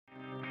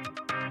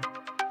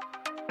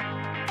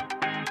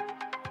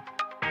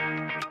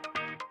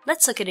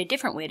Let's look at a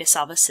different way to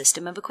solve a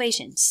system of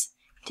equations.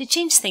 To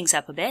change things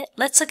up a bit,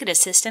 let's look at a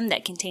system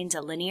that contains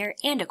a linear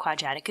and a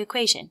quadratic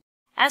equation.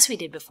 As we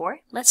did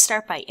before, let's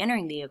start by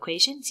entering the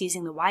equations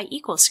using the y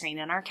equals screen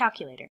on our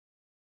calculator.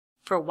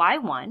 For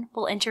y1,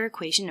 we'll enter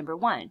equation number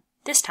 1.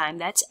 This time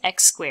that's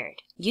x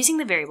squared. Using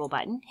the variable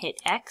button, hit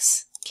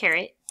x,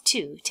 caret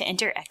 2 to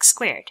enter x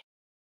squared.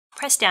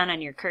 Press down on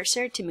your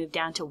cursor to move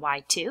down to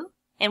y2,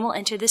 and we'll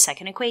enter the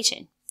second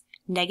equation,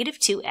 negative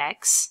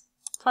 2x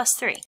plus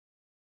 3.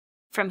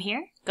 From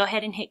here, go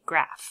ahead and hit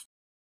graph.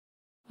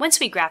 Once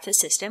we graph the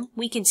system,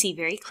 we can see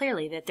very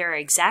clearly that there are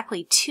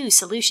exactly two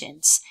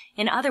solutions.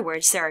 In other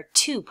words, there are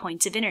 2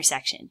 points of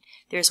intersection.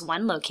 There's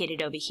one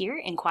located over here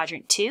in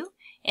quadrant 2,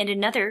 and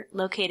another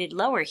located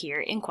lower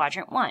here in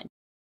quadrant 1.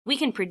 We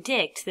can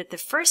predict that the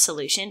first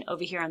solution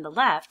over here on the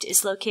left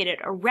is located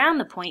around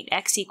the point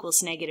x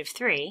equals negative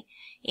 3,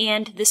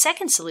 and the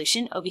second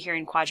solution over here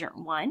in quadrant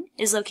 1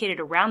 is located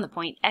around the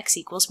point x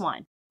equals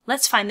 1.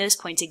 Let's find those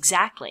points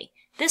exactly,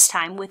 this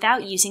time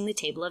without using the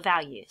table of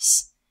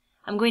values.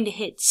 I'm going to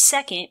hit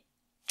second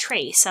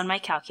trace on my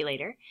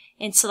calculator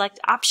and select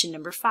option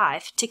number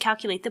 5 to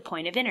calculate the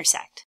point of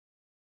intersect.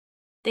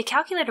 The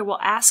calculator will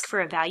ask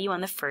for a value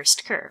on the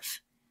first curve.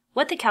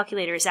 What the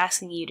calculator is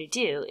asking you to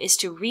do is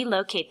to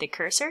relocate the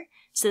cursor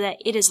so that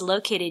it is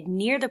located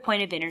near the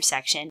point of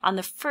intersection on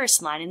the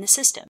first line in the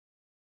system.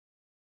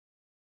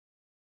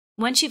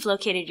 Once you've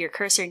located your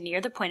cursor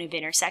near the point of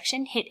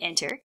intersection, hit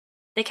enter.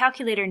 The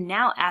calculator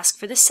now asks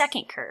for the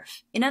second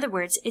curve. In other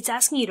words, it's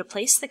asking you to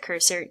place the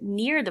cursor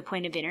near the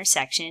point of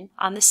intersection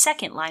on the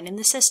second line in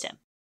the system.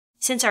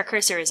 Since our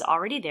cursor is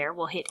already there,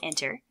 we'll hit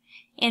enter.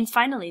 And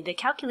finally, the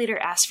calculator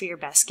asks for your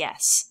best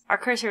guess. Our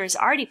cursor is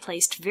already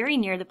placed very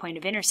near the point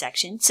of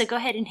intersection, so go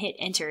ahead and hit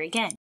enter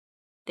again.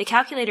 The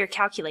calculator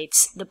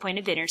calculates the point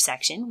of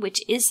intersection,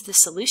 which is the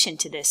solution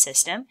to this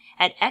system,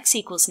 at x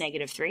equals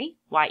negative 3,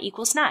 y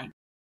equals 9.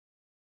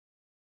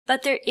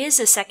 But there is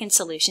a second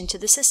solution to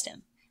the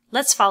system.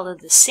 Let's follow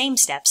the same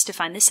steps to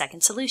find the second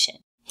solution.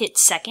 Hit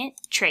second,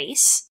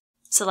 trace,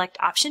 select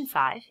option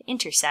 5,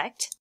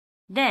 intersect,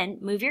 then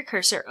move your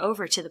cursor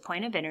over to the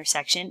point of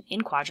intersection in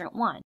quadrant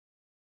 1.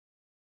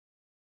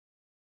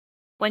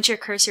 Once your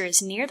cursor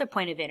is near the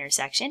point of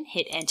intersection,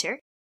 hit enter.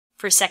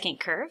 For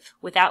second curve,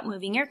 without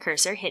moving your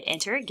cursor, hit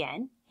enter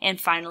again. And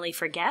finally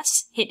for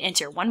guess, hit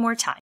enter one more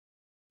time.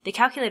 The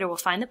calculator will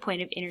find the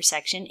point of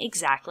intersection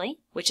exactly,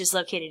 which is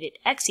located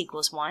at x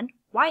equals 1,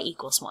 y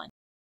equals 1.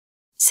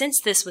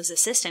 Since this was a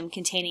system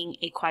containing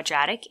a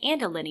quadratic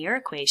and a linear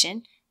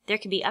equation, there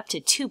could be up to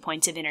 2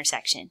 points of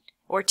intersection,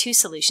 or 2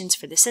 solutions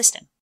for the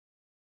system.